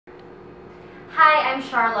Hi, I'm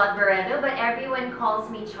Charlotte Baredo, but everyone calls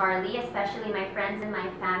me Charlie, especially my friends and my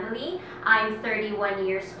family. I'm 31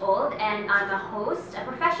 years old and I'm a host, a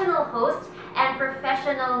professional host and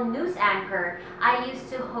professional news anchor. I used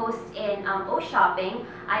to host in O Shopping.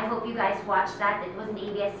 I hope you guys watched that. It was in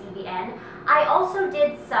ABS-CBN. I also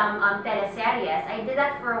did some teleseries. I did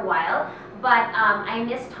that for a while, but I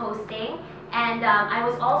missed hosting. And I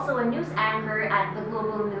was also a news anchor at the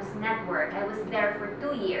Global News Network. I was there for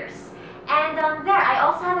 2 years. And there, I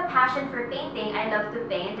also have a passion for painting. I love to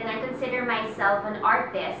paint, and I consider myself an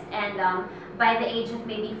artist. And by the age of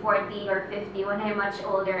maybe 40 or 50, when I'm much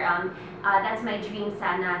older, that's my dream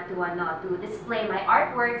sana to display my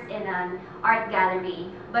artworks in an art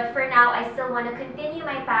gallery. But for now, I still want to continue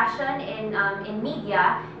my passion in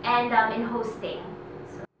media and in hosting.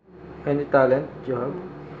 So. Any talent you have?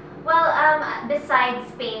 Well, besides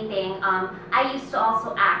painting, I used to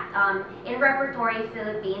also act. In Repertory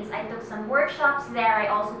Philippines, I took some workshops there. I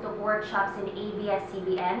also took workshops in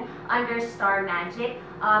ABS-CBN under Star Magic.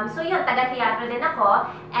 So yun, taga-teatro din ako.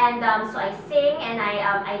 And so I sing and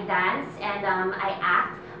I dance and I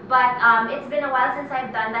act. But it's been a while since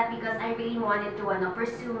I've done that because I really wanted to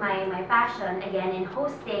pursue my passion again in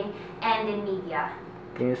hosting and in media.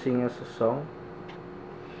 Can you sing us a song?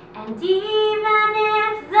 And even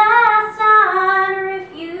if the sun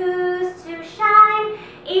refused to shine,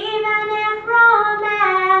 even if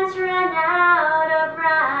romance ran out of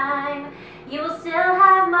rhyme, you will still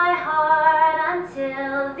have my heart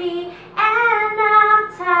until the end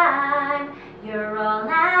of time. You're all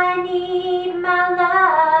I need, my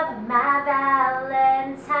love, my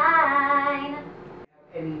Valentine.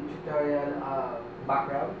 Any tutorial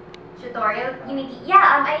background? Tutorial? You mean,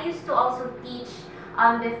 yeah, I used to also teach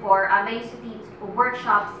before. I used to teach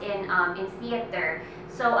workshops in theater.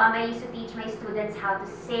 So I used to teach my students how to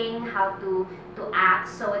sing, how to act.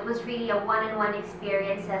 So it was really a one-on-one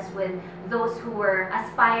experiences with those who were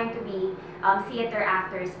aspiring to be theater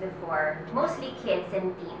actors before, mostly kids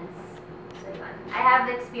and teens. So yun. I have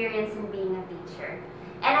experience in being a teacher.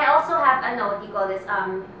 And I also have, what do you call this,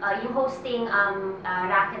 yung hosting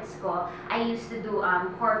rackets ko. I used to do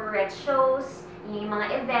corporate shows, yung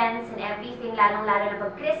mga events and everything, lalong-lalo na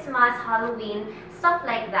pag Christmas, Halloween, stuff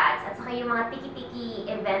like that. At saka yung mga tiki-tiki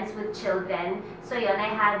events with children. So yun, I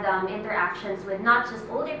had interactions with not just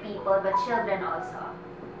older people, but children also.